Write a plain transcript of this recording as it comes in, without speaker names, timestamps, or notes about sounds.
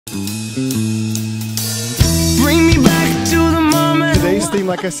theme,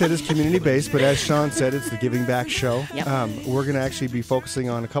 like I said, is community-based, but as Sean said, it's the Giving Back show. Yep. We're going to actually be focusing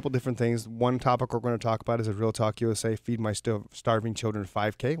on a couple different things. One topic we're going to talk about is a Real Talk USA Feed My Starving Children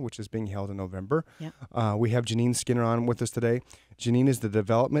 5K, which is being held in November. Yep. We have Janine Skinner on with us today. Janine is the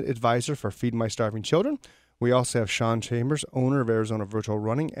Development Advisor for Feed My Starving Children. We also have Sean Chambers, owner of Arizona Virtual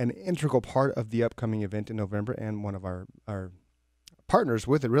Running, an integral part of the upcoming event in November, and one of our partners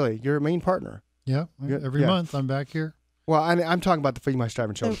with it, really. You're a main partner. Yeah, every month I'm back here. Well, I'm talking about the Feed My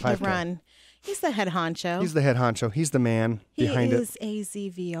Starving Children 5K. The run. He's the head honcho. He's the head honcho. He's the man behind it. He is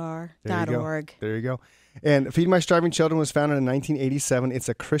azvr.org. There you go. And Feed My Starving Children was founded in 1987. It's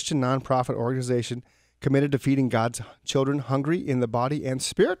a Christian nonprofit organization committed to feeding God's children hungry in the body and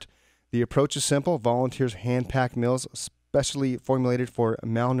spirit. The approach is simple. Volunteers hand-pack meals specially formulated for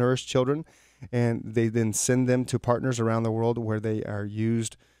malnourished children, and they then send them to partners around the world where they are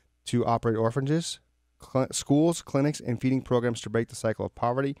used to operate orphanages, schools, clinics, and feeding programs to break the cycle of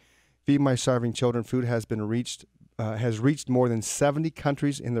poverty. Feed My Starving Children food has reached more than 70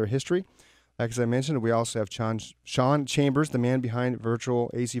 countries in their history. Like as I mentioned, we also have Sean Chambers, the man behind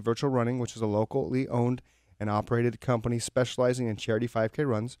AZ Virtual Running, which is a locally owned and operated company specializing in charity 5K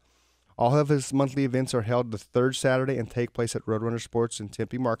runs. All of his monthly events are held the third Saturday and take place at Roadrunner Sports in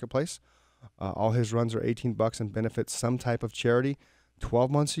Tempe Marketplace. All his runs are $18 and benefit some type of charity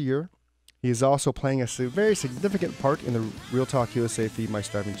 12 months a year. He is also playing a very significant part in the Real Talk USA Feed My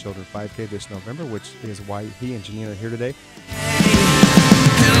Starving Children 5K this November, which is why he and Janine are here today.